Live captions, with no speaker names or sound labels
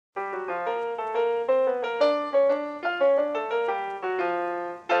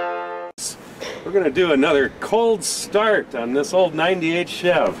We're going to do another cold start on this old 98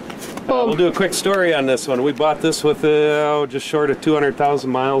 Chev. We'll do a quick story on this one. We bought this with just short of 200,000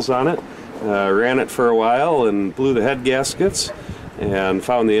 miles on it. Ran it for a while and blew the head gaskets and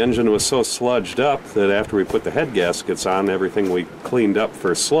found the engine was so sludged up that after we put the head gaskets on, everything we cleaned up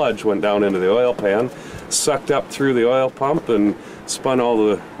for sludge went down into the oil pan, sucked up through the oil pump and spun all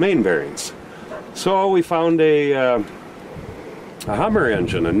the main bearings. So we found a Hummer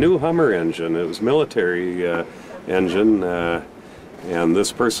engine, a new Hummer engine. It was military engine, and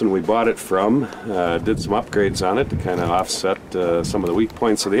this person we bought it from did some upgrades on it to kind of offset some of the weak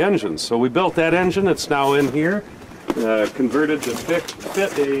points of the engine. So we built that engine. It's now in here, converted to fit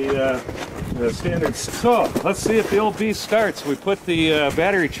a standard. So let's see if the old beast starts. We put the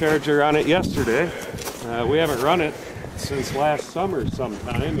battery charger on it yesterday. We haven't run it since last summer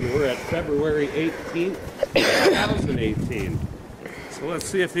sometime, and we're at February 18th, 2018. So let's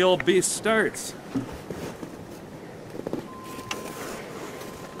see if the old beast starts.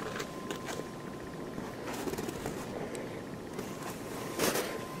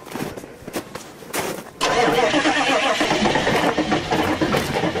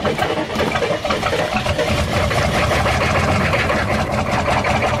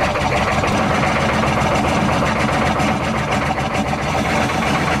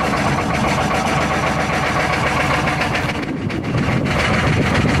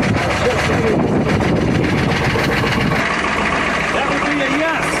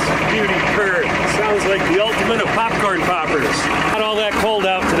 Like the ultimate of popcorn poppers. Not all that cold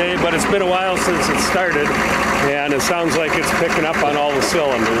out today, but it's been a while since it started, and it sounds like it's picking up on all the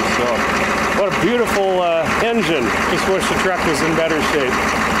cylinders. So, what a beautiful engine. Just wish the truck was in better shape.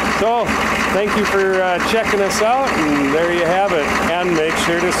 So, thank you for checking us out, and there you have it. And make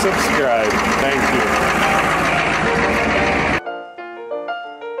sure to subscribe. Thank you.